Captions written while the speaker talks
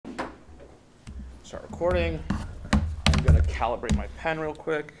start recording. I'm going to calibrate my pen real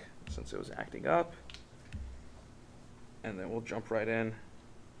quick since it was acting up. And then we'll jump right in.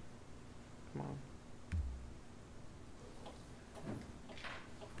 Come on.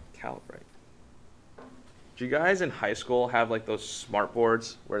 Calibrate. Do you guys in high school have like those smart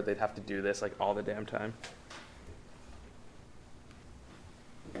boards where they'd have to do this like all the damn time?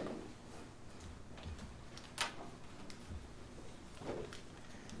 All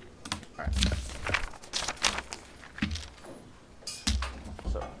right.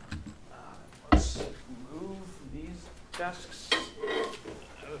 So let's move these desks. I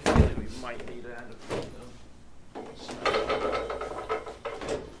have a feeling we might need to end up with them.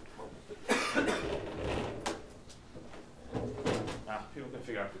 People can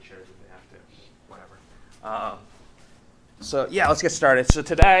figure out the chairs if they have to, whatever. So yeah, let's get started. So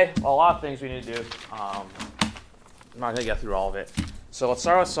today, a lot of things we need to do. I'm not going to get through all of it. So let's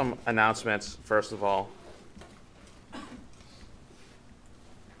start with some announcements, first of all.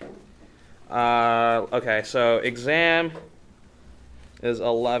 Okay, so exam is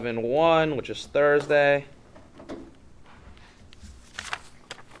 11/1, which is Thursday.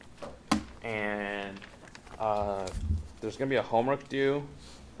 And there's going to be a homework due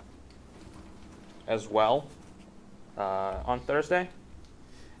as well on Thursday.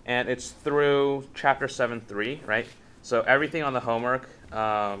 And it's through chapter 7.3, right? So everything on the homework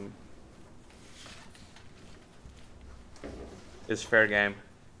is fair game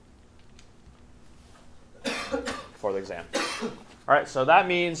for the exam. All right, so that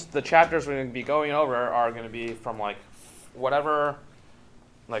means the chapters we're going to be going over are going to be from like whatever,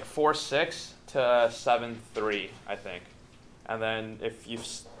 like 4.6 to 7.3, I think. And then if you've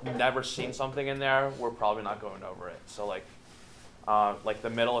never seen something in there, we're probably not going over it. So like the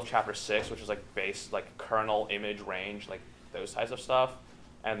middle of chapter 6, which is like base, like kernel, image, range, like those types of stuff.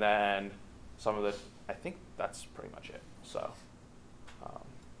 And then some of the, I think that's pretty much it. So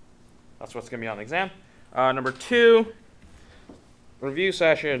that's what's going to be on the exam. Number 2, review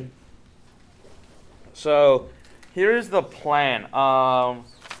session. So here's the plan. I'm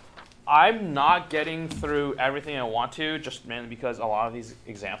not getting through everything I want to, just mainly because a lot of these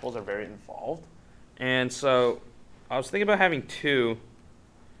examples are very involved. And so I was thinking about having 2.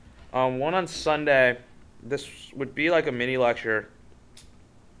 One on Sunday. This would be like a mini lecture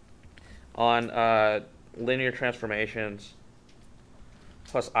on linear transformations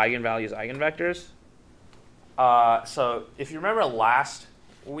plus eigenvalues, eigenvectors. So if you remember last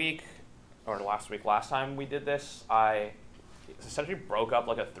time we did this, I essentially broke up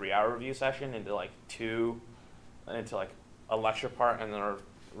like a 3-hour review session into like a lecture part and then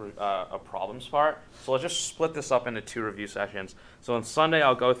a problems part. So let's just split this up into 2 review sessions. So on Sunday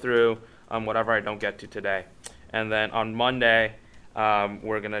I'll go through whatever I don't get to today, and then on Monday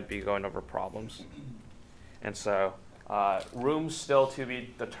we're gonna be going over problems. And so rooms still to be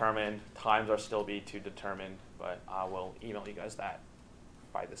determined, times are still be to determined, but I will email you guys that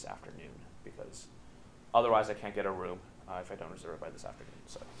by this afternoon because otherwise I can't get a room if I don't reserve it by this afternoon.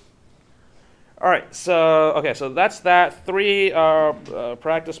 So, all right. So okay. So that's that. 3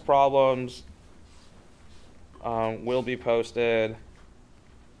 practice problems will be posted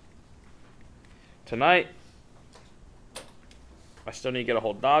tonight. I still need to get a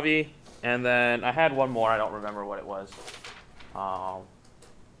hold of Navi, and then I had one more. I don't remember what it was. Oh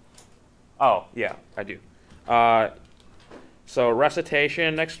yeah, I do. So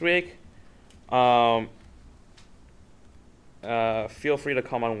recitation next week. Feel free to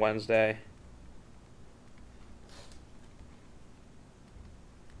come on Wednesday.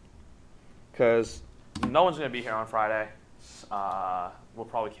 Because no one's going to be here on Friday. We'll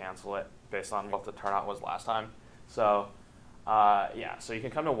probably cancel it based on what the turnout was last time. So, yeah, so you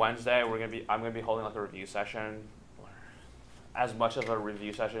can come to Wednesday. I'm going to be holding like a review session, as much of a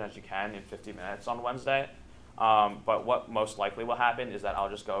review session as you can in 50 minutes on Wednesday. But what most likely will happen is that I'll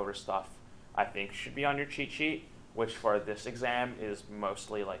just go over stuff I think should be on your cheat sheet, which for this exam is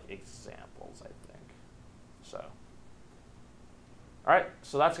mostly like examples, I think. So, all right,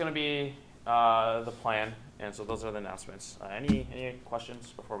 so that's going to be the plan, and so those are the announcements. Any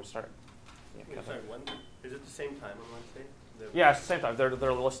questions before we start? Yeah, sorry, is it the same time on Wednesday? Yeah, it's the same time.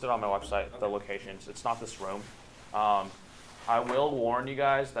 They're listed on my website, okay. The locations. It's not this room. I will warn you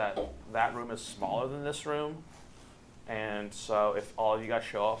guys that room is smaller than this room. And so if all of you guys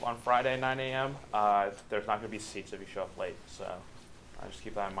show up on Friday 9 a.m., there's not going to be seats if you show up late. So just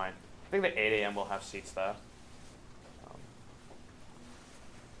keep that in mind. I think the 8 a.m. will have seats though.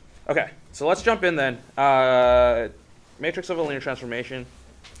 Okay, so let's jump in then. Matrix of a linear transformation.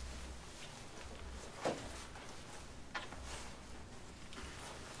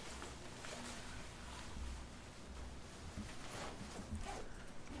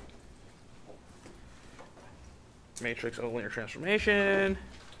 matrix of a linear transformation.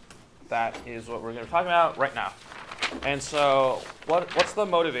 That is what we're going to be talking about right now. And so what's the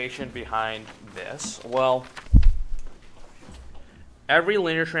motivation behind this? Well, every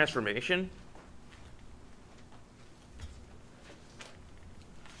linear transformation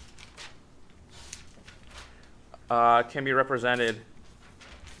can be represented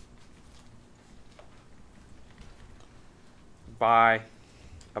by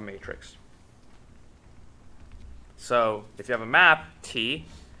a matrix. So if you have a map T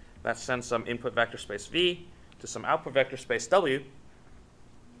that sends some input vector space V to some output vector space W,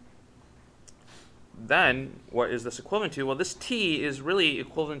 then what is this equivalent to? Well, this T is really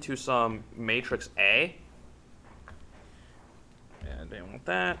equivalent to some matrix A. And I don't want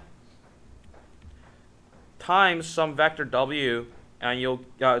that. Times some vector W, and you'll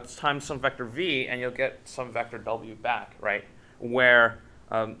times some vector V, and you'll get some vector W back, right? Where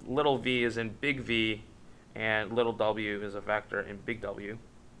little v is in big V, and little w is a vector in big W.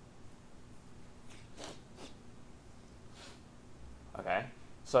 Okay,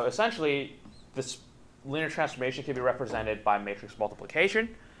 so essentially, this linear transformation can be represented by matrix multiplication.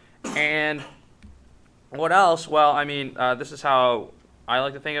 And what else? Well, I mean, this is how I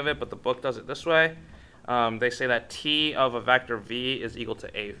like to think of it, but the book does it this way. They say that T of a vector V is equal to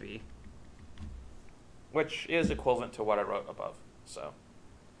AV, which is equivalent to what I wrote above. So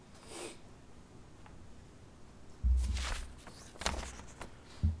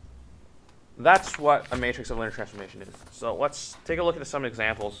that's what a matrix of linear transformation is. So let's take a look at some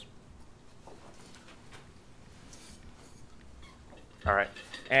examples. All right,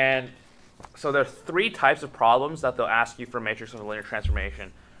 and so there are 3 types of problems that they'll ask you for a matrix of a linear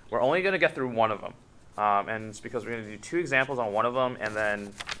transformation. We're only going to get through one of them. And it's because we're going to do 2 examples on one of them, and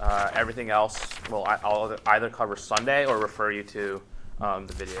then everything else I'll either cover Sunday or refer you to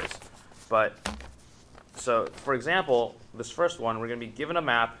the videos. But so, for example, this first one, we're going to be given a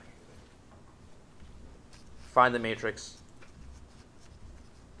map, find the matrix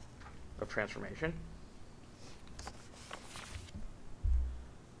of transformation.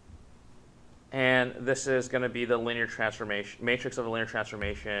 And this is going to be the linear transformation matrix of a linear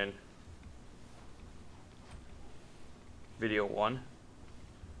transformation. Video 1.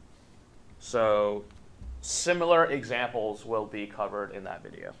 So similar examples will be covered in that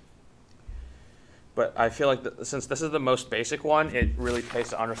video. But I feel like since this is the most basic one, it really pays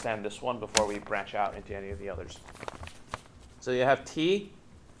to understand this one before we branch out into any of the others. So you have T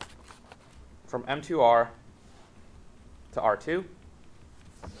from M2R to R2.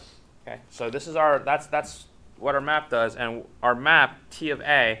 Okay, so this is that's what our map does, and our map T of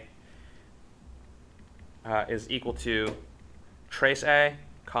A is equal to trace A,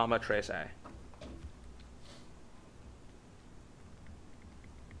 comma, trace A.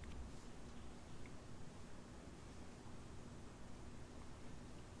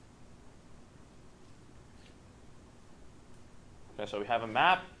 Okay, so we have a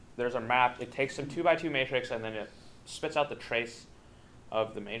map. There's a map. It takes some 2x2 matrix, and then it spits out the trace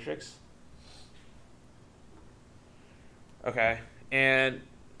of the matrix. Okay, and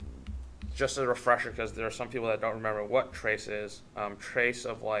just as a refresher, because there are some people that don't remember what trace is, trace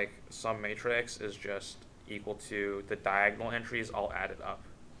of like some matrix is just equal to the diagonal entries all added up.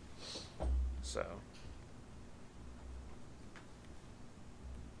 So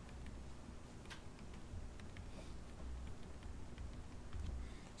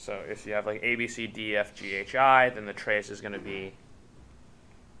if you have like A, B, C, D, F, G, H, I, then the trace is going to be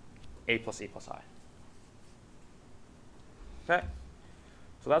A plus E plus I. Okay,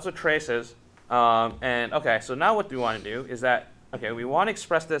 so that's what trace is. And okay, so now what we want to do is that, okay, we want to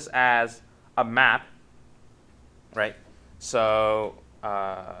express this as a map, right? So,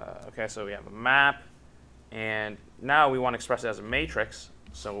 okay, so we have a map, and now we want to express it as a matrix.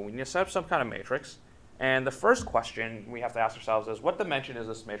 So we need to set up some kind of matrix. And the first question we have to ask ourselves is, what dimension is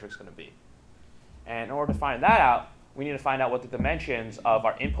this matrix going to be? And in order to find that out, we need to find out what the dimensions of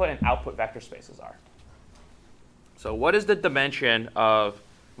our input and output vector spaces are. So what is the dimension of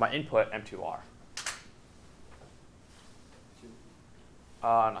my input M2R?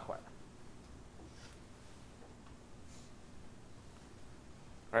 Not quite.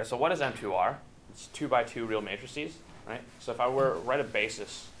 All right, so what is M2R? It's 2x2 real matrices, right? So if I were to write a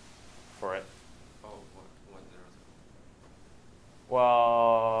basis for it.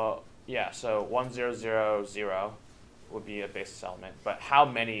 Well, yeah, so 1, 0, 0, 0 would be a basis element. But how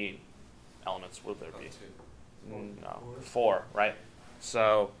many elements would there be? No, 4, right?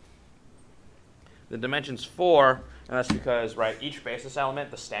 So the dimension's 4, and that's because, right, each basis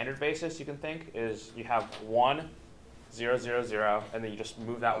element, the standard basis you can think is you have 1, 0, 0, 0, and then you just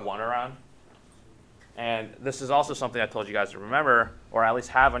move that 1 around. And this is also something I told you guys to remember, or at least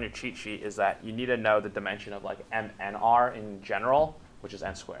have on your cheat sheet, is that you need to know the dimension of like MNR in general, which is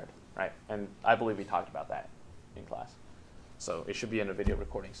n squared, right? And I believe we talked about that in class. So it should be in a video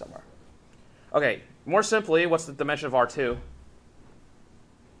recording somewhere. Okay, more simply, what's the dimension of R2?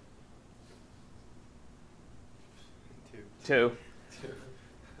 2.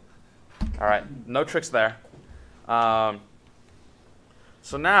 All right, no tricks there. So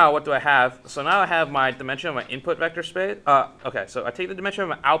now what do I have? So now I have my dimension of my input vector space. Okay, so I take the dimension of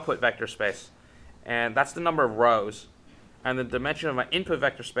my output vector space, and that's the number of rows. And the dimension of my input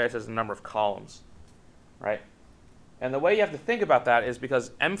vector space is the number of columns, right? And the way you have to think about that is because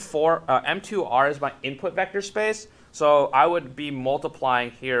M2R is my input vector space, so I would be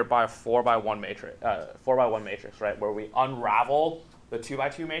multiplying here by a 4 by 1 matrix, right, where we unravel the 2 by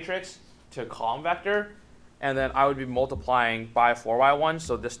 2 matrix to a column vector, and then I would be multiplying by 4 by 1,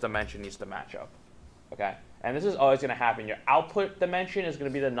 so this dimension needs to match up, okay? And this is always going to happen. Your output dimension is going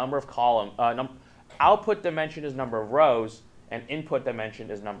to be the number of output dimension is number of rows, and input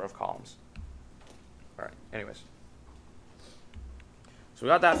dimension is number of columns. All right, anyways. So we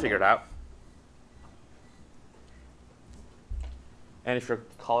got that figured out. And if you're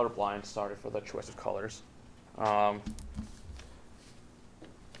colorblind, sorry for the choice of colors.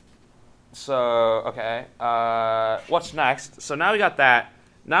 Okay, what's next? So now we got that.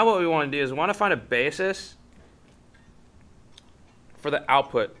 Now what we want to do is we want to find a basis for the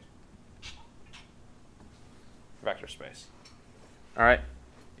output vector space. All right,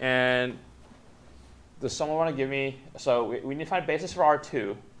 and does someone want to give me, so we need to find a basis for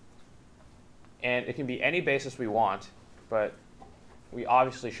R2, and it can be any basis we want, but we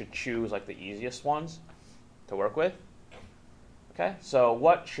obviously should choose like the easiest ones to work with. Okay, so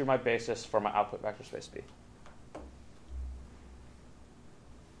what should my basis for my output vector space be?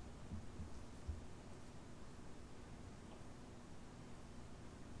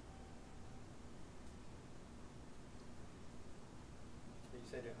 You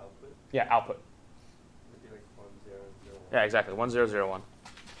said your output? Yeah, output. Would be like 1, 0, 0, 1. Yeah, exactly, 1, 0, 0, 1.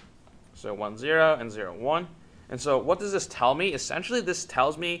 So 1, 0, and 0, 1. And so what does this tell me? Essentially, this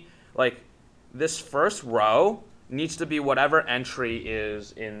tells me, like, this first row needs to be whatever entry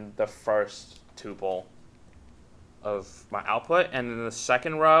is in the first tuple of my output, and then the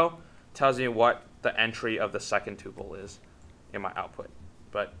second row tells me what the entry of the second tuple is in my output.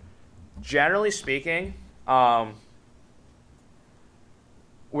 But generally speaking, so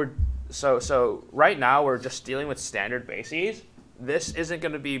right now we're just dealing with standard bases. This isn't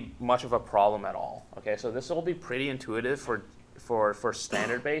going to be much of a problem at all. Okay, so this will be pretty intuitive for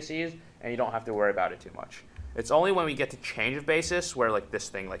standard bases, and you don't have to worry about it too much. It's only when we get to change of basis where like this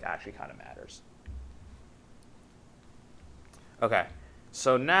thing like actually kind of matters. Okay,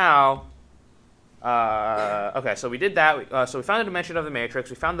 so now, okay, so we did that. So we found the dimension of the matrix.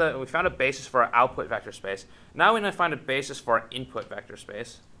 We found a basis for our output vector space. Now we're going to find a basis for our input vector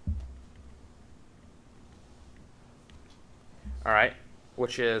space. All right,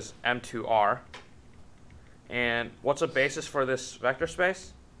 which is M2R. And what's a basis for this vector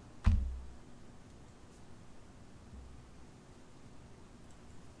space?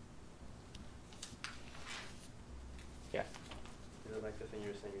 Yeah. Is it like the thing you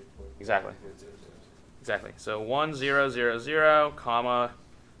were saying before? Exactly. Exactly. So 1, 0, 0, 0, comma,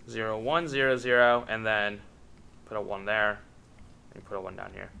 0, 1, 0, 0, and then put a 1 there, and put a 1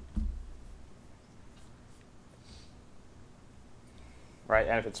 down here. Right,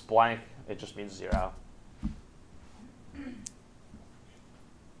 and if it's blank, it just means 0.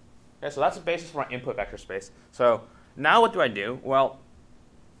 Okay, so that's the basis for my input vector space. So now what do I do? Well,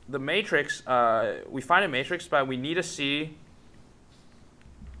 the matrix, we find a matrix, but we need to see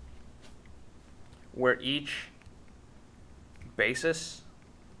where each basis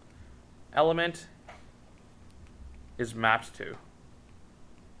element is mapped to.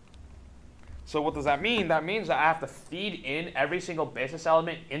 So what does that mean? That means that I have to feed in every single basis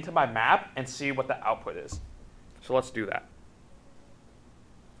element into my map and see what the output is. So let's do that.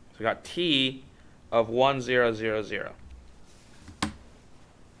 So we got T of 1, 0, 0, 0.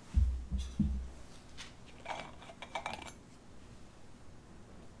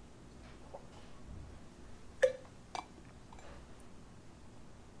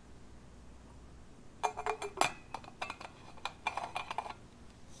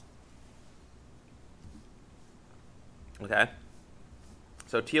 Okay,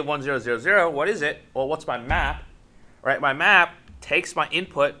 so T of 1, 0, 0, 0, what is it? Well, what's my map? Right, my map takes my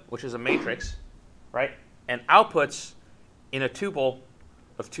input, which is a matrix, right, and outputs in a tuple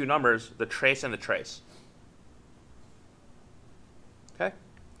of two numbers, the trace and the trace. Okay,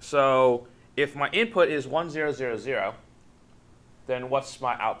 so if my input is 1, 0, 0, 0, then what's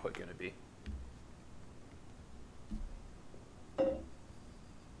my output going to be?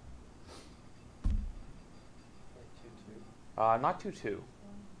 Not 2, 2.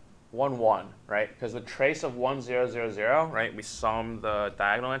 1, 1, right? Because the trace of 1, 0, 0, 0, right? We sum the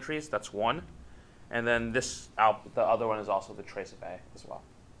diagonal entries. That's 1. And then this the other one is also the trace of A as well.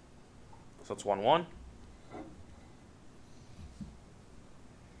 So it's 1, 1.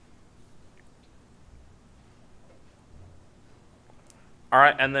 All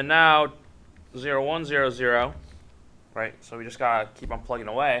right, and then now 0, 1, 0, 0, right? So we just got to keep on plugging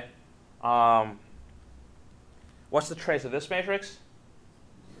away. What's the trace of this matrix?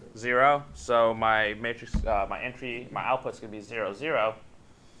 0. So my matrix, my output's going to be 0, 0.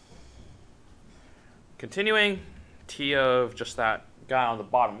 Continuing, T of just that guy on the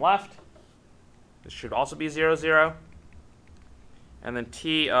bottom left. This should also be 0, 0. And then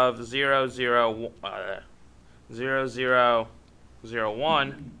T of 0, 0, 0, 0, 0,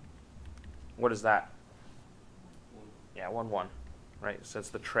 1. What is that? 1. Yeah, 1, 1. Right, since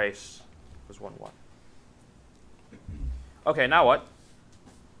the trace was 1, 1. Okay, now what?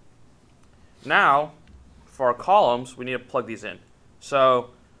 Now, for our columns, we need to plug these in.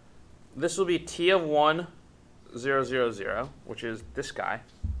 So this will be T of 1, 0, 0, 0, which is this guy.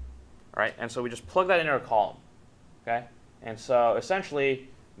 All right, and so we just plug that into our column. Okay, and so essentially,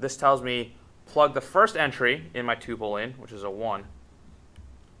 this tells me plug the first entry in my tuple in, which is a 1.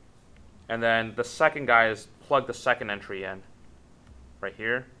 And then the second guy is plug the second entry in right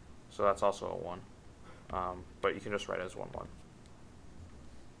here. So that's also a 1. But you can just write it as 1, 1.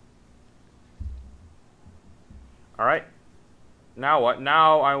 All right. Now what?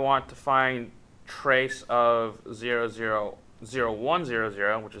 Now I want to find trace of 0, 0, 0, 1, 0,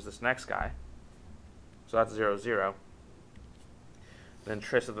 0, which is this next guy. So that's 0, 0. Then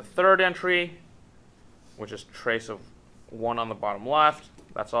trace of the third entry, which is trace of 1 on the bottom left.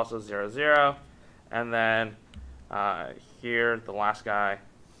 That's also 0, 0. And then here, the last guy,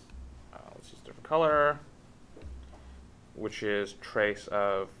 let's use a different color, which is trace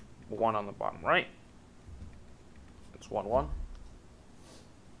of 1 on the bottom right. It's 1, 1.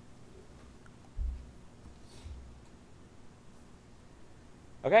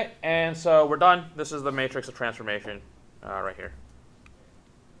 Okay, and so we're done. This is the matrix of transformation right here.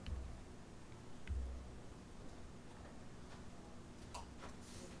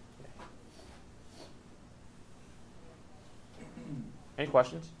 Any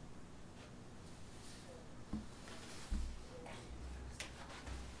questions?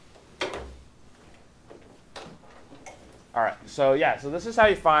 All right, so yeah, so this is how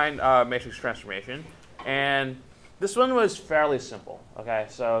you find matrix transformation. And this one was fairly simple, okay?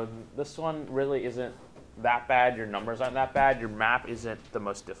 So this one really isn't that bad. Your numbers aren't that bad. Your map isn't the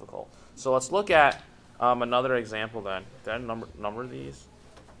most difficult. So let's look at another example then. Did I number these?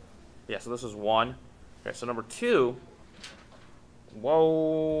 Yeah, so this is 1. Okay, so number 2.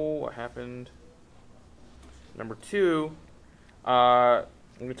 Whoa, what happened? Number 2, let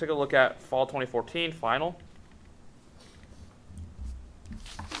me take a look at fall 2014 final.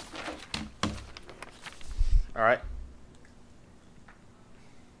 All right.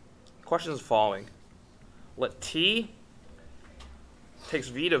 Question is the following. Let T takes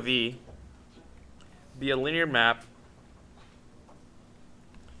V to V be a linear map.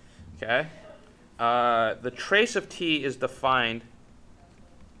 Okay. The trace of T is defined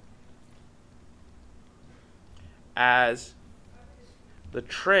as the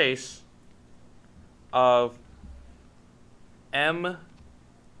trace of M.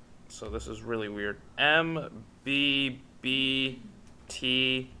 So this is really weird. M, B, B,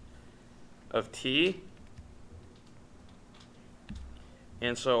 T of T.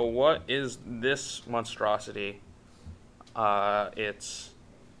 And so what is this monstrosity? It's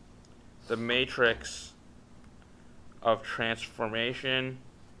the matrix of transformation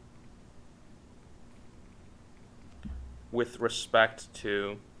with respect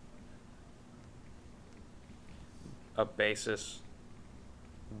to a basis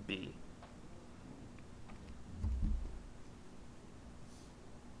B.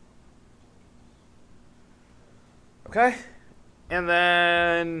 Okay, and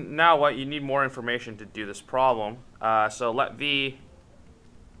then now what? You need more information to do this problem. So let V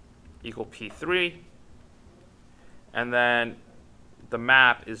equal P3, and then the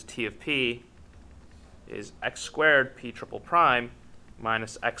map is T of P is x squared P triple prime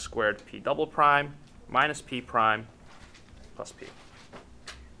minus x squared P double prime minus P prime plus P.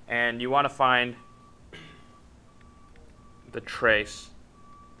 And you want to find the trace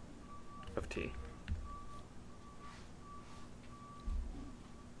of T.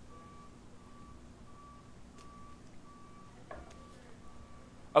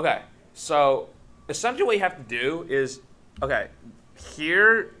 Okay, so essentially what you have to do is, okay,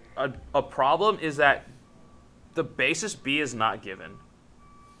 here a problem is that the basis b is not given.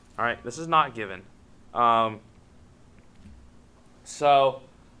 All right, this is not given. So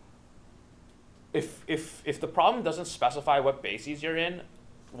if the problem doesn't specify what bases you're in,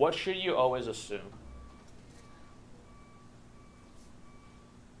 what should you always assume?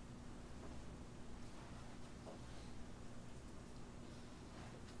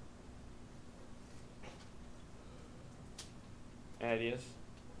 Any ideas?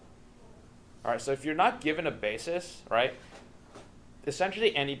 All right, so if you're not given a basis, right,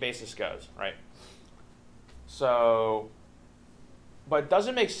 essentially any basis goes, right? So, but it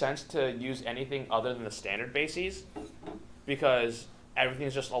doesn't make sense to use anything other than the standard bases because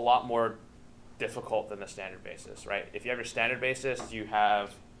everything's just a lot more difficult than the standard basis, right? If you have your standard basis, you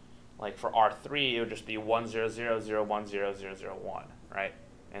have, like for R3, it would just be 1, 0, 0, 0, 1, 0, 0, 0, 1, right?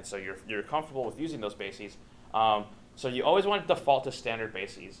 And so you're comfortable with using those bases. So you always want to default to standard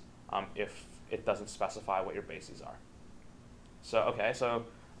bases if it doesn't specify what your bases are. So, okay, so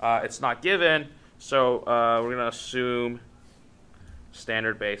it's not given, so we're going to assume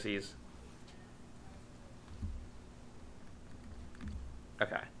standard bases.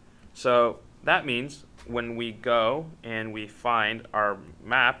 Okay, so that means when we go and we find our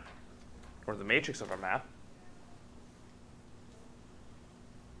map, or the matrix of our map,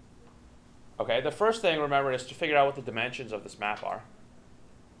 okay, the first thing, remember, is to figure out what the dimensions of this map are.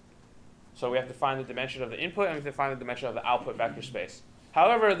 So we have to find the dimension of the input, and we have to find the dimension of the output vector space.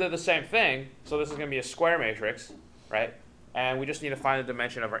 However, they're the same thing, so this is going to be a square matrix, right? And we just need to find the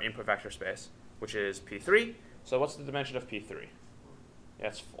dimension of our input vector space, which is P3. So what's the dimension of P3? Yeah,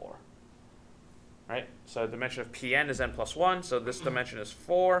 it's 4. Right? So the dimension of Pn is n plus 1, so this dimension is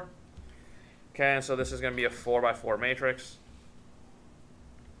 4. Okay, and so this is going to be a 4 by 4 matrix.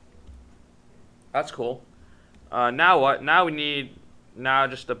 That's cool. Now what? Now we need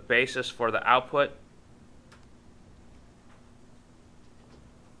just the basis for the output.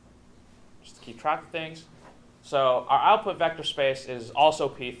 Just to keep track of things. So our output vector space is also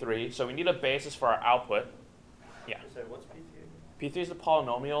P3, so we need a basis for our output. Yeah. So what's P3? P3 is the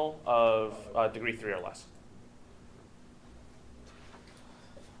polynomial of degree 3 or less.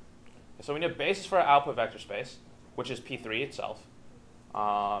 So we need a basis for our output vector space, which is P3 itself.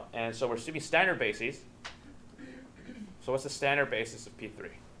 And so we're assuming standard bases. So what's the standard basis of P3?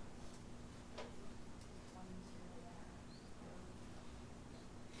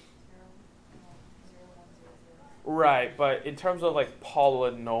 Right, but in terms of like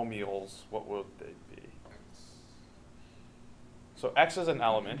polynomials, what would they be? So x is an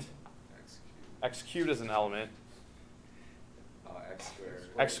element. X cubed is an element.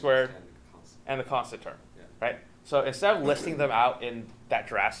 X squared. And the constant term. Yeah. Right? So instead of listing them out in that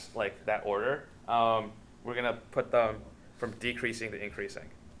that order, we're going to put them from decreasing to increasing.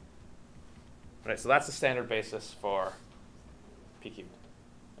 Right? So that's the standard basis for P cubed,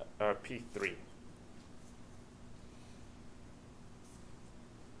 or P3.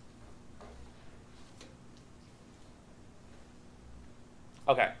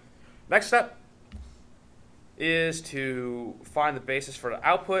 Okay, next step is to find the basis for the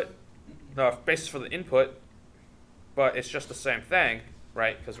output, the basis for the input, but it's just the same thing,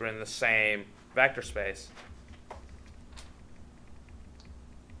 right? Because we're in the same vector space.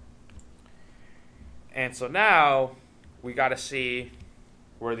 And so now we got to see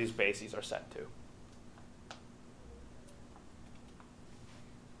where these bases are set to.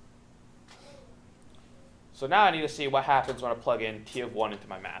 So now I need to see what happens when I plug in t of 1 into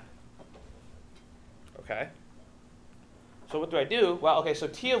my map. Okay. So what do I do? Well, okay, so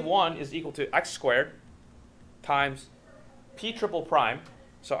t of 1 is equal to x squared times p triple prime.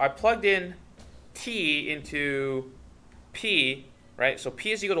 So I plugged in t into p, right? So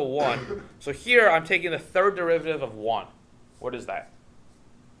p is equal to 1. So here I'm taking the third derivative of 1. What is that?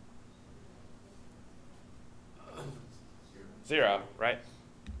 0, right?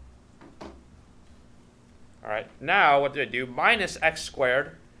 All right, now what do I do? Minus x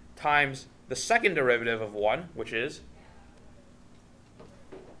squared times the second derivative of 1, which is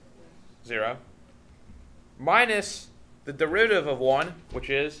 0, minus the derivative of 1, which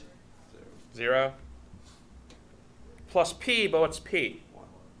is 0, plus p, but what's p?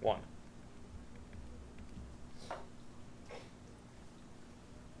 1.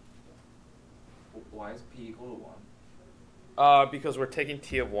 Why is p equal to 1? Because we're taking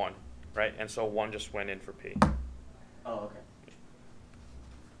t of 1, right? And so 1 just went in for p. Oh, okay.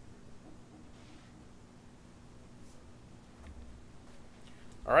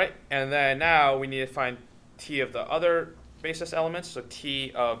 All right, and then now we need to find t of the other basis elements, so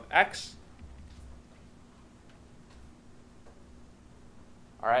t of x.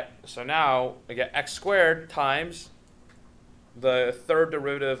 All right, so now I get x squared times the third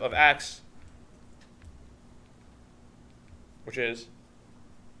derivative of x, which is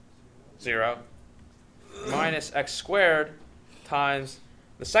 0, minus x squared times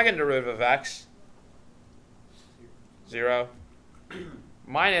the second derivative of x, 0,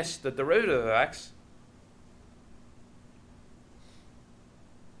 minus the derivative of x,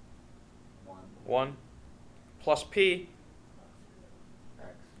 1, plus p,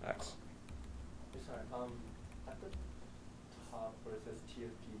 x. Sorry, at the top where it says T of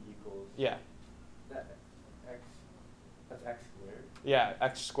P equals. Yeah. That's x squared. Yeah,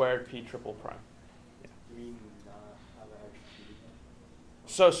 x squared p triple prime. Yeah. You mean not have an x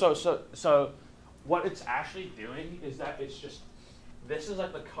cubed? So what it's actually doing is that it's just, this is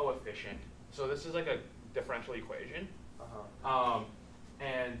like the coefficient. So this is like a differential equation.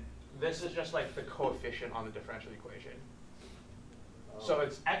 And this is just like the coefficient on the differential equation. So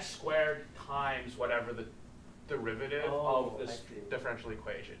it's x squared times whatever the derivative of this differential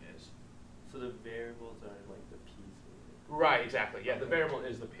equation is. So the variables are like the p's. Right, exactly. Yeah, the variable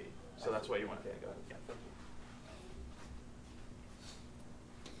is the p. So that's what you want to think of. Yeah.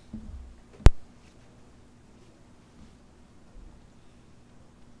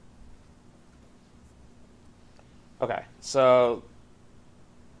 Okay, so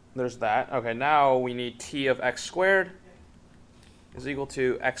there's that. Okay, now we need t of x squared is equal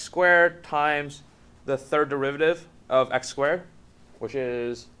to x squared times the third derivative of x squared, which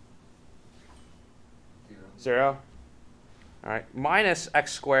is 0. All right, minus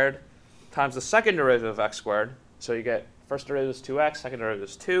x squared times the second derivative of x squared. So you get first derivative is 2x, second derivative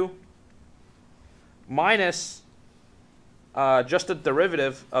is 2, minus just the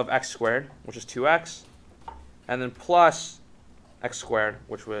derivative of x squared, which is 2x, and then plus x squared,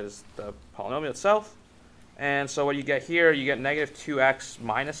 which was the polynomial itself. And so what you get here, you get negative 2x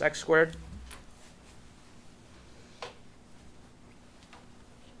minus x squared.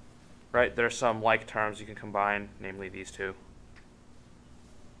 Right, there's some like terms you can combine, namely these two.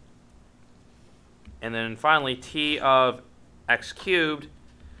 And then finally, t of x cubed,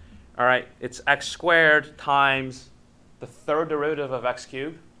 all right, it's x squared times the third derivative of x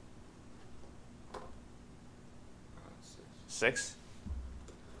cubed, 6,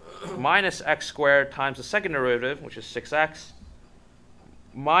 minus x squared times the second derivative, which is 6x,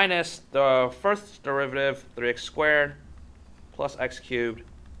 minus the first derivative, 3x squared, plus x cubed.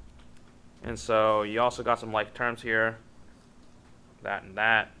 And so you also got some like terms here, that and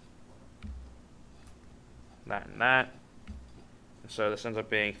that, that and that. And so this ends up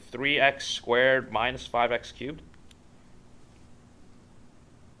being 3x squared minus 5x cubed.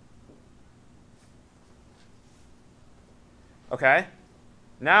 Okay,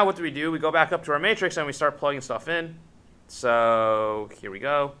 now what do? We go back up to our matrix and we start plugging stuff in. So here we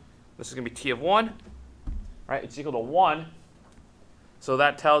go. This is going to be t of 1, right? It's equal to 1. So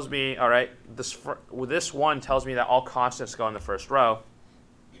that tells me, all right, this 1 tells me that all constants go in the first row.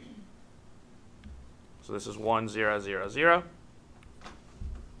 So this is 1, 0, 0, 0.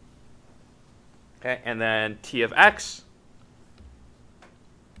 Okay, and then t of x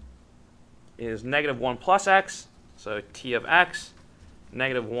is negative 1 plus x. So t of x,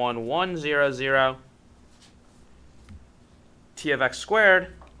 negative 1, 1, 0, 0. T of x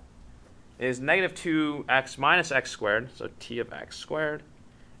squared is negative 2x minus x squared, so t of x squared.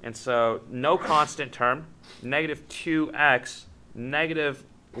 And so no constant term, negative 2x, negative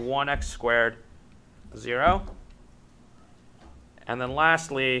 1x squared, 0. And then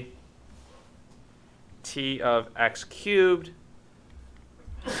lastly, t of x cubed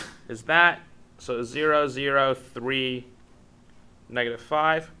is that. So 0, 0, 3, negative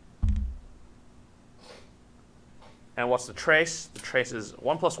 5. And what's the trace? The trace is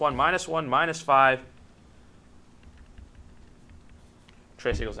 1 plus 1 minus 5.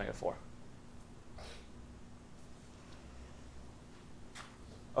 Trace equals negative 4.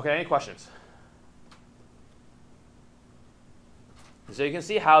 Okay, any questions? So you can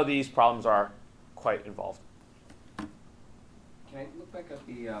see how these problems are quite involved. Can I look back at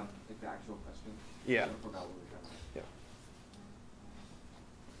the actual question? Yeah. I forgot what we were trying to say. Yeah.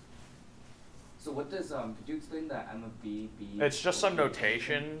 So what does could you explain the M of B be? It's just some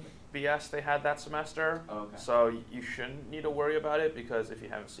notation BS they had that semester. Oh, okay. So you shouldn't need to worry about it because if you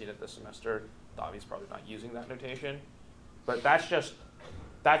haven't seen it this semester, Davi's probably not using that notation. But that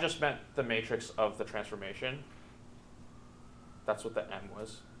just meant the matrix of the transformation. That's what the M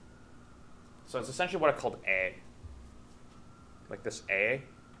was. So it's essentially what I called A. Like this A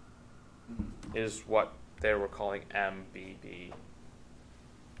is what they were calling MBB.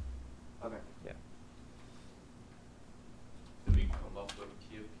 Okay. Yeah. Did we come up with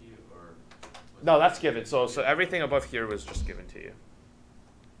TFP or? No, that's given. So everything above here was just given to you.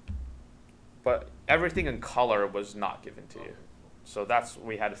 But everything in color was not given to you. So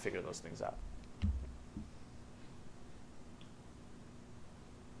we had to figure those things out.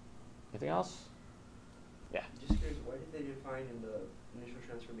 Anything else? Yeah. Just curious, why did they define in the initial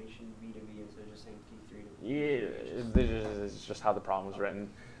transformation V to V instead of just saying T3 to V? Yeah, it's just how the problem was written.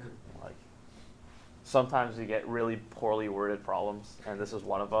 Like, sometimes you get really poorly worded problems, and this is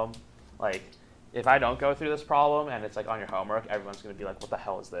one of them. Like, if I don't go through this problem and it's like on your homework, everyone's going to be like, what the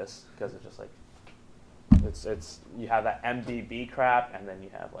hell is this? Because it's just like, it's you have that MDB crap, and then you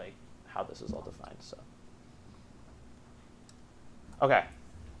have like how this is all defined. So, okay.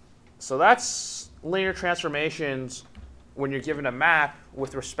 So that's linear transformations when you're given a map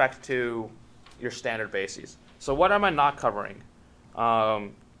with respect to your standard bases. So what am I not covering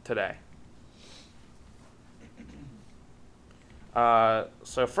today?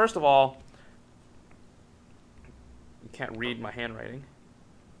 So first of all, you can't read my handwriting.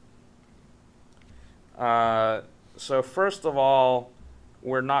 So first of all,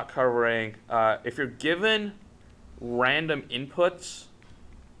 we're not covering, if you're given random inputs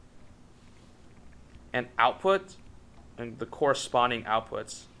and output, and the corresponding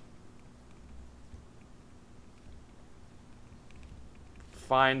outputs,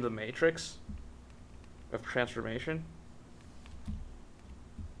 find the matrix of transformation.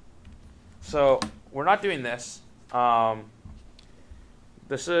 So we're not doing this.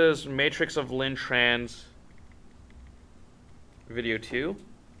 This is matrix of Lin trans video 2.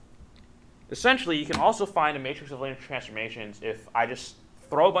 Essentially, you can also find a matrix of linear transformations if I just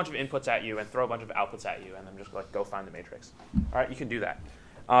throw a bunch of inputs at you and throw a bunch of outputs at you, and then just like go find the matrix. All right, you can do that.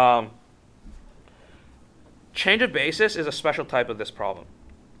 Change of basis is a special type of this problem.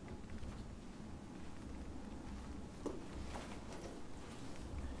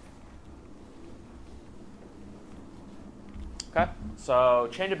 Okay, so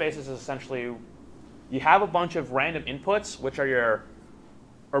change of basis is essentially you have a bunch of random inputs, which are your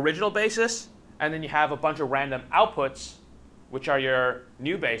original basis, and then you have a bunch of random outputs, which are your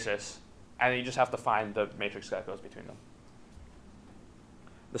new basis, and then you just have to find the matrix that goes between them.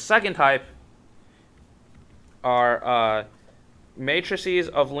 The second type are matrices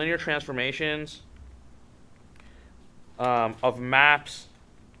of linear transformations of maps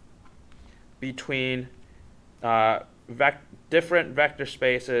between different vector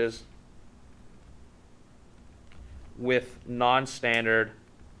spaces with non-standard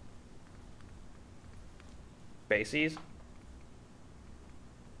bases.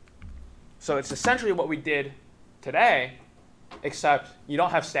 So it's essentially what we did today, except you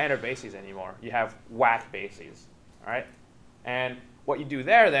don't have standard bases anymore. You have whack bases, all right? And what you do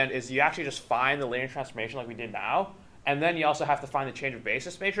there then is you actually just find the linear transformation like we did now, and then you also have to find the change of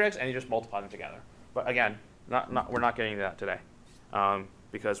basis matrix, and you just multiply them together. But again, we're not getting to that today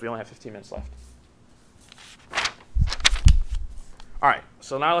because we only have 15 minutes left. All right,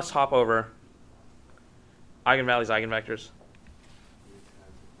 so now let's hop over eigenvalues, eigenvectors.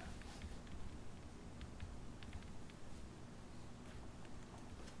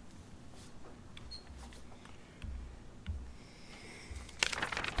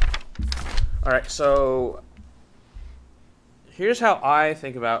 All right, so here's how I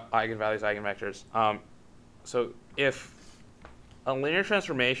think about eigenvalues, eigenvectors. So if a linear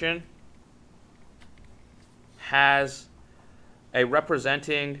transformation has a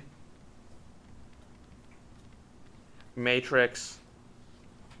representing matrix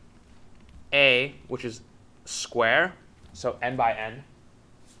A, which is square, so n by n.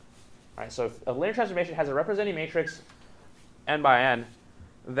 All right, so if a linear transformation has a representing matrix n by n,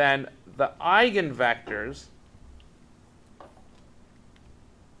 then the eigenvectors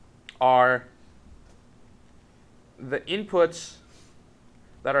are the inputs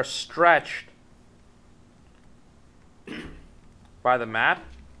that are stretched by the map,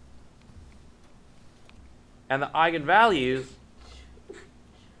 and the eigenvalues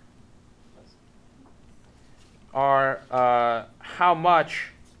are how much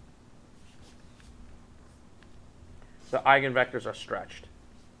the eigenvectors are stretched.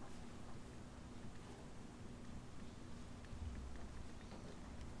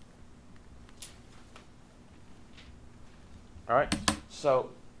 All right, so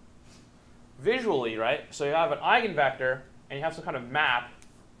visually, right, so you have an eigenvector and you have some kind of map,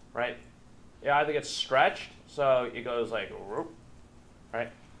 right? It either gets stretched, so it goes like, right?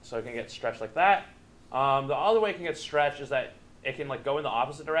 So it can get stretched like that. The other way it can get stretched is that it can like go in the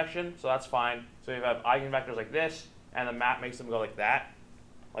opposite direction, so that's fine. So if you have eigenvectors like this, and the map makes them go like that,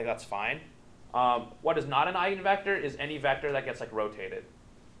 like that's fine. What is not an eigenvector is any vector that gets like rotated.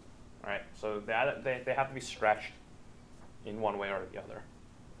 All right, so that they have to be stretched in one way or the other.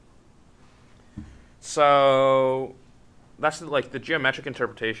 So that's like the geometric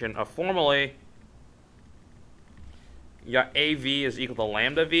interpretation of formally. Yeah, AV is equal to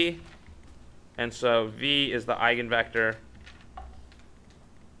lambda V, and so V is the eigenvector,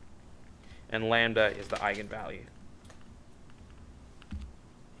 and lambda is the eigenvalue.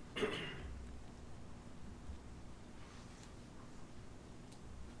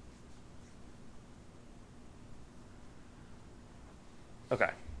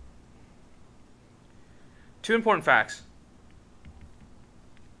 Okay. Two important facts.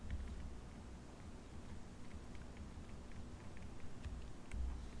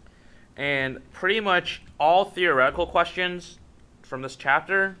 And pretty much all theoretical questions from this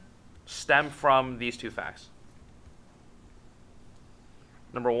chapter stem from these two facts.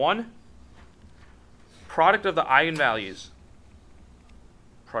 Number one, product of the eigenvalues.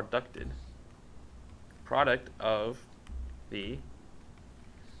 Product of the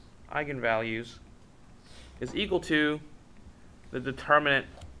eigenvalues is equal to the determinant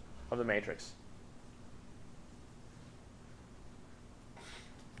of the matrix.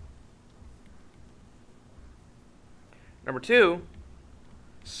 Number two,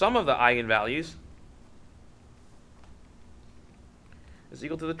 sum of the eigenvalues is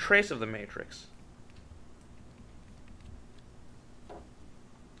equal to the trace of the matrix.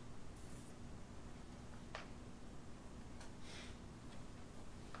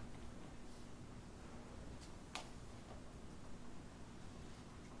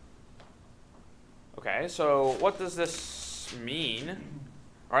 Okay, so what does this mean?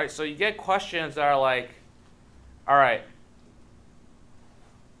 All right, so you get questions that are like, all right,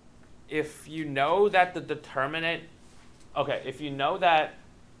 if you know that the determinant, okay, if you know that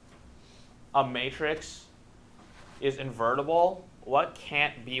a matrix is invertible, what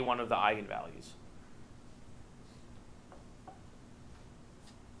can't be one of the eigenvalues?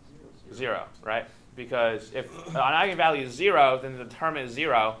 Zero, right? Because if an eigenvalue is 0, then the determinant is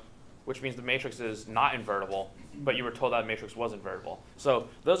 0, which means the matrix is not invertible, but you were told that matrix was invertible. So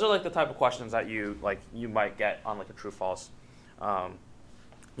those are like the type of questions that you might get on like a true false.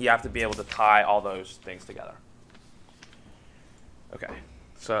 You have to be able to tie all those things together. Okay,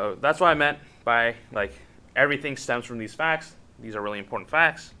 so that's what I meant by like everything stems from these facts. These are really important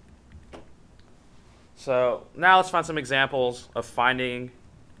facts. So now let's find some examples of finding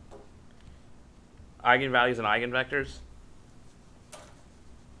eigenvalues and eigenvectors.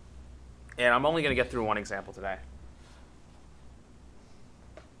 And I'm only going to get through one example today.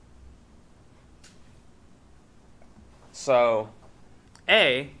 So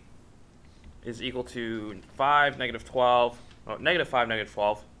A is equal to 5, negative 12, oh, negative 5, negative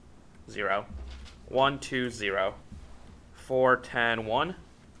 12, 0, 1, 2, 0, 4, 10, 1.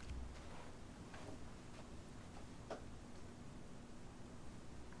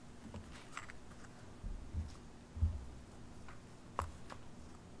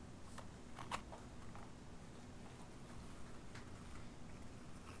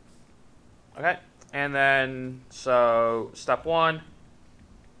 Okay, and then so step 1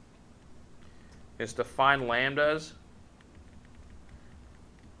 is to find lambdas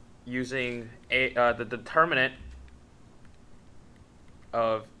using the determinant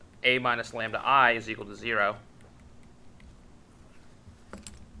of a minus lambda I is equal to 0.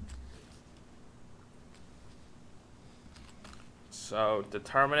 So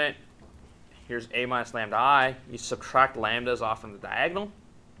determinant, here's a minus lambda I. You subtract lambdas off from the diagonal.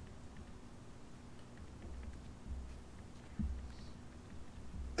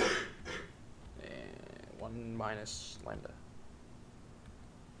 Minus lambda.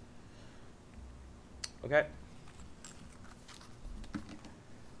 Okay.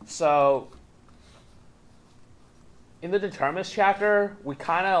 So in the determinants chapter, we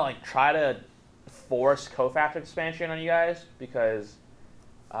kind of like try to force cofactor expansion on you guys because,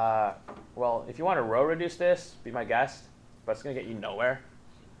 well, if you want to row reduce this, be my guest, but it's going to get you nowhere.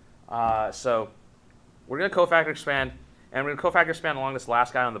 So we're going to cofactor expand, and we're going to cofactor expand along this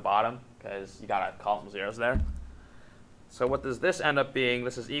last guy on the bottom, because you got to column zeros there. So what does this end up being?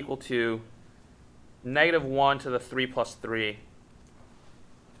 This is equal to negative 1 to the 3 plus 3.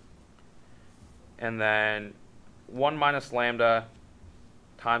 And then 1 minus lambda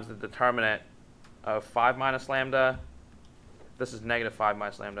times the determinant of 5 minus lambda. This is negative 5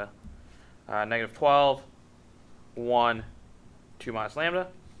 minus lambda. Negative 12, 1, 2 minus lambda.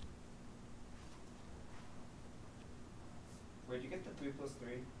 Where'd you get the 3 plus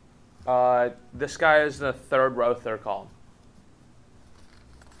 3? This guy is the third row, third column.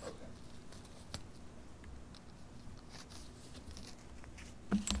 Okay.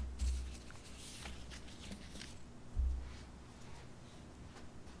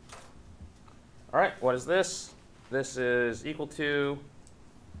 All right, what is this? This is equal to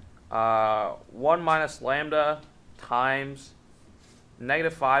 1 minus lambda times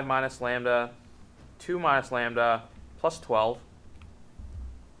 -5 minus lambda, 2 minus lambda, plus 12.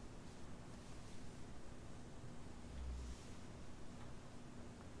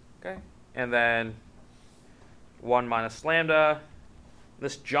 Okay, and then 1 minus lambda.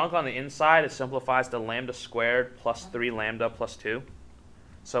 This junk on the inside, it simplifies to lambda squared plus 3 lambda plus 2.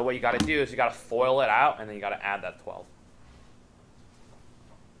 So what you got to do is you got to FOIL it out, and then you got to add that 12.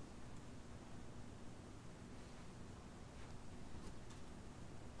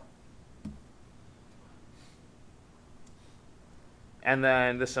 And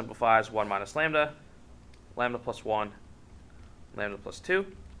then this simplifies 1 minus lambda, lambda plus 1, lambda plus 2.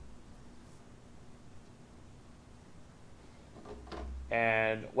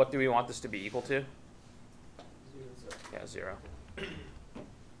 And what do we want this to be equal to? 0. Yeah, 0.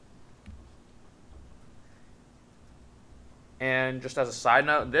 And just as a side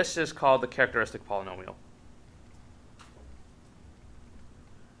note, this is called the characteristic polynomial.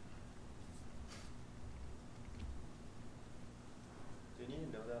 Do you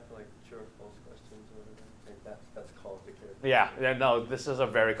need to know that for like true or false questions or whatever? Like that's called the character. Yeah, no, this is a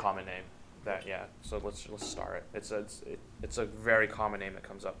very common name. That yeah. So let's start it. It's a very common name that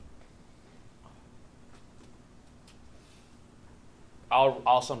comes up.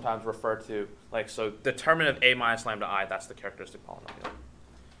 I'll sometimes refer to like so determinant of a minus lambda I. That's the characteristic polynomial.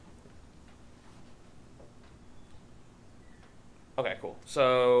 Okay, cool.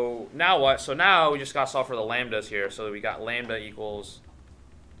 So now what? So now we just got to solve for the lambdas here. So we got lambda equals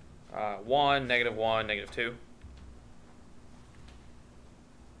 1, -1, -2.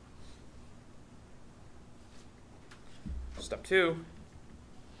 Step 2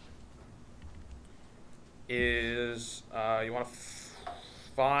 is you want to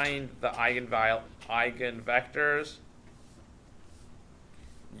find the eigenvectors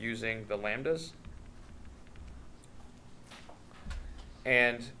using the lambdas.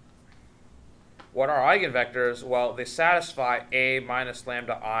 And what are eigenvectors? Well, they satisfy a minus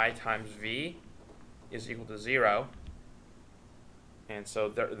lambda I times v is equal to 0. And so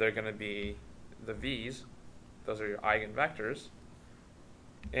they're going to be the v's. Those are your eigenvectors.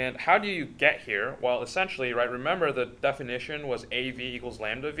 And how do you get here? Well, essentially, right, remember the definition was AV equals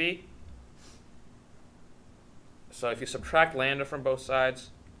lambda v. So if you subtract lambda from both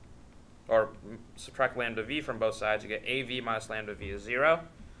sides, or subtract lambda v from both sides, you get AV minus lambda v is 0.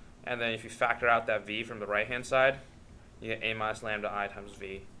 And then if you factor out that v from the right-hand side, you get a minus lambda I times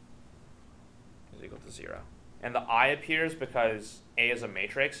v is equal to 0. And the I appears because A is a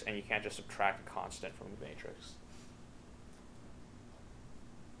matrix, and you can't just subtract a constant from the matrix.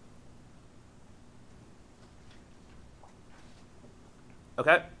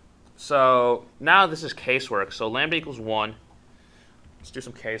 Okay, so now this is casework. So lambda equals 1. Let's do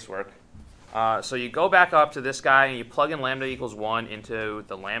some casework. So you go back up to this guy, and you plug in lambda equals 1 into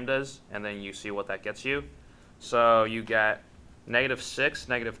the lambdas, and then you see what that gets you. So you get -6,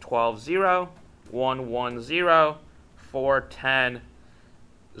 -12, 0. 1, 1, 0, 4, 10,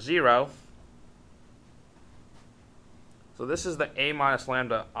 0. So this is the a minus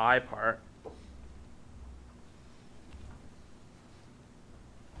lambda I part.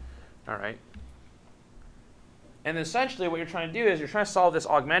 All right. And essentially what you're trying to do is you're trying to solve this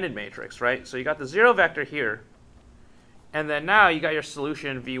augmented matrix, right? So you got the 0 vector here. And then now you got your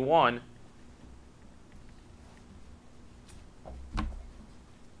solution V1.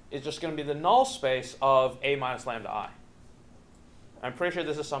 Is just going to be the null space of a minus lambda I. I'm pretty sure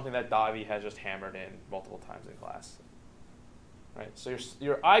this is something that Davi has just hammered in multiple times in class. Right? So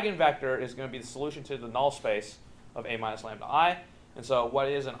your eigenvector is going to be the solution to the null space of a minus lambda I. And so what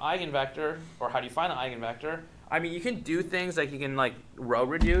is an eigenvector, or how do you find an eigenvector? I mean, you can do things like you can like row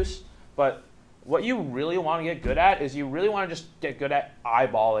reduce, but what you really want to get good at is you really want to just get good at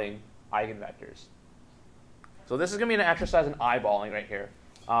eyeballing eigenvectors. So this is going to be an exercise in eyeballing right here.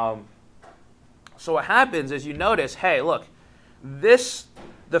 So what happens is you notice, hey, look,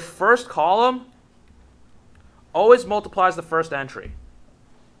 the first column always multiplies the first entry,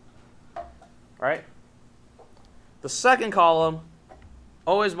 right? The second column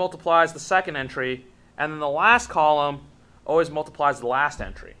always multiplies the second entry, and then the last column always multiplies the last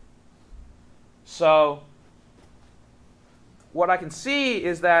entry. So what I can see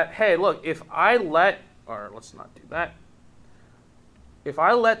is that, hey, look, if I let, or let's not do that. if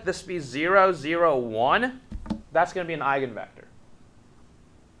I let this be 0, 0, 1, that's going to be an eigenvector.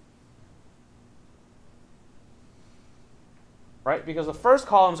 Right? Because the first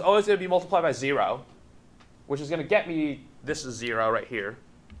column is always going to be multiplied by 0, which is going to get me this is 0 right here.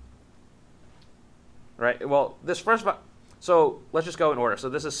 Right? Well, this first, so let's just go in order. So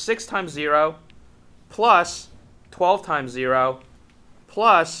this is 6 times 0 plus 12 times 0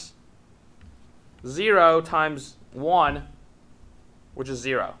 plus 0 times 1, which is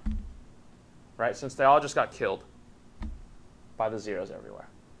 0. Right? Since they all just got killed by the zeros everywhere.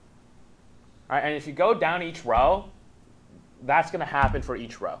 All right? And if you go down each row, that's going to happen for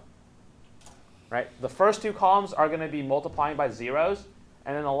each row. Right? The first two columns are going to be multiplying by zeros,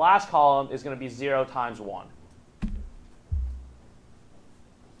 and then the last column is going to be 0 times 1.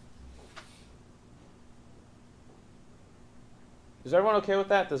 Is everyone okay with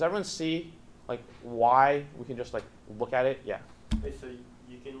that? Does everyone see like why we can just like look at it? Yeah. Wait, so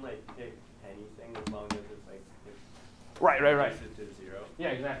you can like pick anything as long as it's like Right. reduce it to 0? Yeah,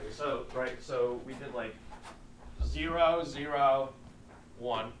 exactly. So so we did like 0, 0,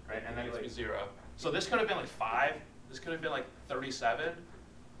 1, right, and then it's like 0. So this could have been like 5. This could have been like 37.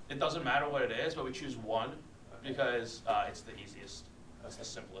 It doesn't matter what it is, but we choose 1 because it's the easiest. That's the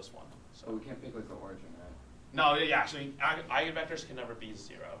simplest one. So So we can't pick like the origin, right? no, yeah, actually, eigenvectors can never be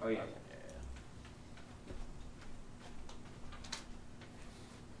 0. Oh, yeah.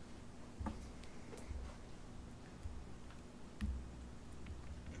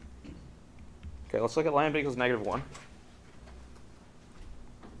 Okay, let's look at lambda equals -1.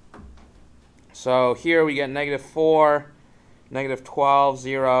 So here we get -4, -12,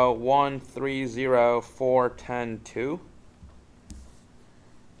 0, 1, 3, 0, 4, 10, 2.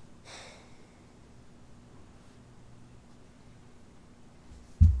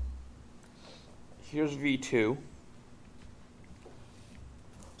 Here's V2.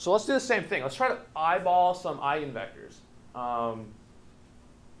 So let's do the same thing. Let's try to eyeball some eigenvectors.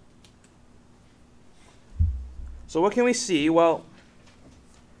 So what can we see? Well,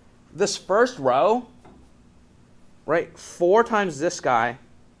 this first row, right, 4 times this guy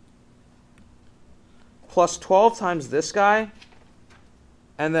plus 12 times this guy,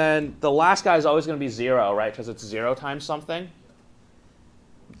 and then the last guy is always going to be 0, right, because it's 0 times something.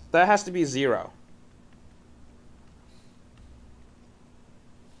 That has to be 0.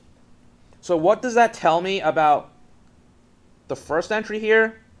 So what does that tell me about the first entry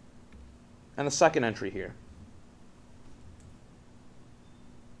here and the second entry here?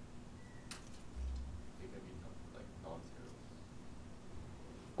 They can be like non-zeros.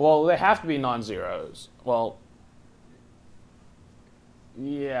 Well, they have to be non-zeros. Well,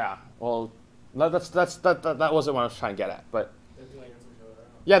 yeah. Well, that wasn't what I was trying to get at. But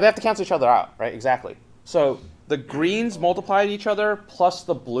yeah, they have to cancel each other out, right? Exactly. So the greens multiply each other plus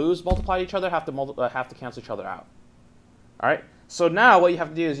the blues multiply each other have to cancel each other out. All right. So now what you have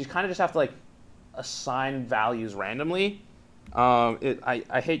to do is you kind of just have to like assign values randomly.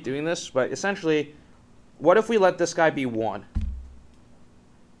 I hate doing this, but essentially, what if we let this guy be 1? -3,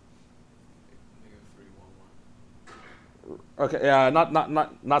 1, 1. Okay, yeah,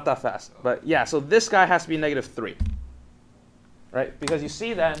 not that fast, but yeah. So this guy has to be -3, right? Because you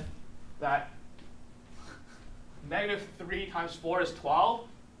see then that -3 times 4 is 12,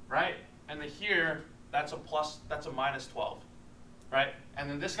 right? And then here that's a -12, right? And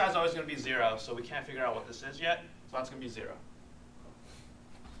then this guy's always going to be 0, so we can't figure out what this is yet. So that's going to be 0.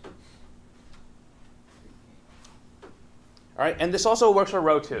 All right, and this also works for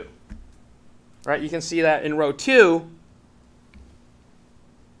row 2, right? You can see that in row 2.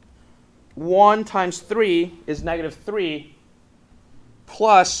 1 times 3 is -3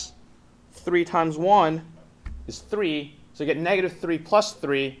 plus 3 times 1 is 3. So you get -3 plus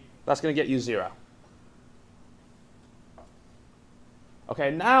 3. That's going to get you 0.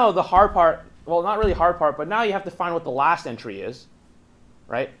 Okay, now the hard part, well, not really hard part, but now you have to find what the last entry is,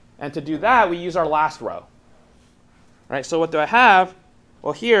 right? And to do that, we use our last row. Right, so what do I have?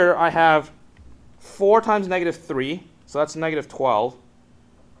 Well, here I have 4 times -3, so that's -12.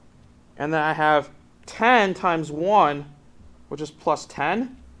 And then I have 10 times 1, which is plus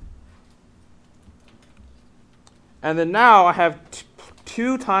 10. And then now I have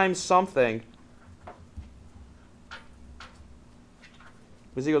 2 times something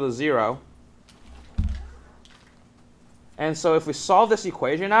is equal to 0. And so if we solve this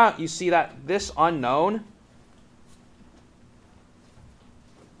equation out, you see that this unknown,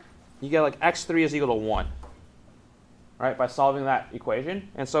 you get like x3 is equal to 1. Right, by solving that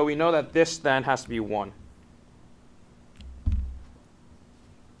equation. And so we know that this then has to be 1.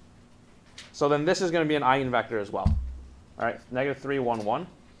 So then this is going to be an eigenvector as well. All right, negative 3, 1, 1.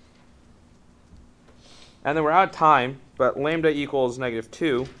 And then we're out of time, but lambda equals negative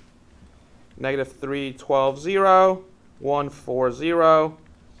 2, negative 3, 12, 0, 1, 4, 0,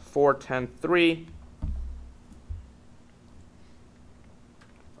 4, 10, 3.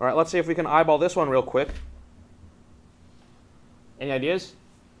 All right, let's see if we can eyeball this one real quick. Any ideas?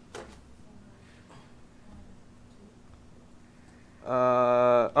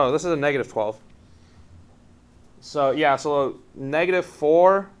 Oh, this is a negative 12. So yeah, so negative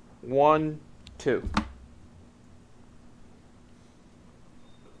 4, 1, 2.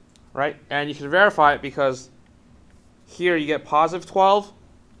 Right? And you can verify it because here you get positive 12.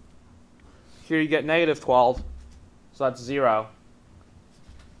 Here you get negative 12. So that's 0.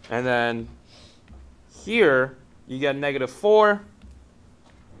 And then here you get negative 4,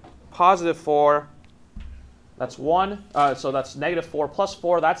 positive 4. That's 1. So that's negative 4 plus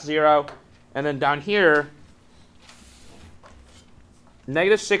 4. That's 0. And then down here,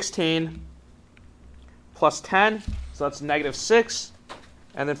 negative 16 plus 10. So that's negative 6.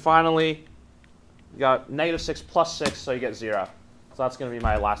 And then finally, you got negative 6 plus 6, so you get 0. So that's going to be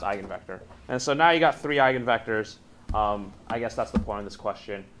my last eigenvector. And so now you got 3 eigenvectors. I guess that's the point of this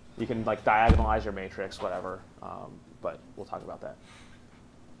question. You can like diagonalize your matrix, whatever. But we'll talk about that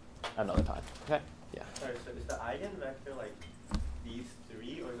another time. Okay? Yeah. Sorry, so is the eigenvector like these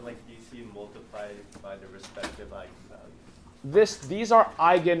 3, or is it like do you see multiplied by the respective eigenvalues? These are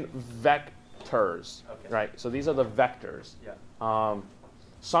eigenvectors. Okay. Right? So these are the vectors. Yeah.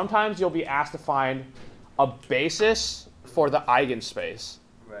 Sometimes you'll be asked to find a basis for the eigenspace.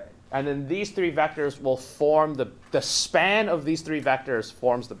 Right. And then these 3 vectors will form the span of these 3 vectors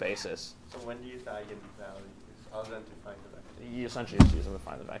forms the basis. So when do you use the eigenvalues other than to find the vector? You essentially just use them to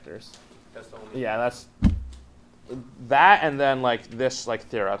find the vectors. That's the only. Yeah, that's that, and then like this like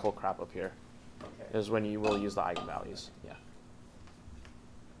theoretical crap up here Okay. is when you will use the eigenvalues. Yeah.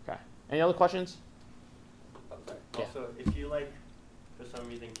 Okay. Any other questions? Okay. Yeah. Also, if you like, for some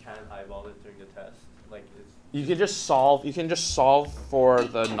reason, can't eyeball it during the test, like it's. You can just solve. You can just solve for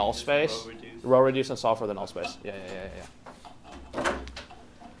the null just space. Row reduce and solve for the null space. Yeah.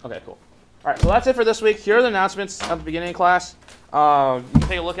 Okay, cool. All right, so that's it for this week. Here are the announcements at the beginning of class. You can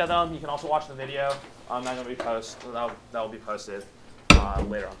take a look at them. You can also watch the video. That will be posted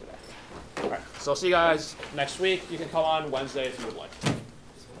later on today. All right, so I'll see you guys next week. You can come on Wednesday if you would like.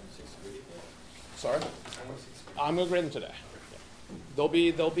 Sorry? I'm going to grade them today. Yeah.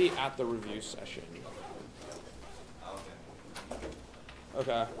 They'll be at the review session.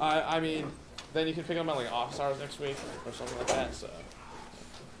 Okay. I mean, then you can pick them at like office hours next week or something like that. So.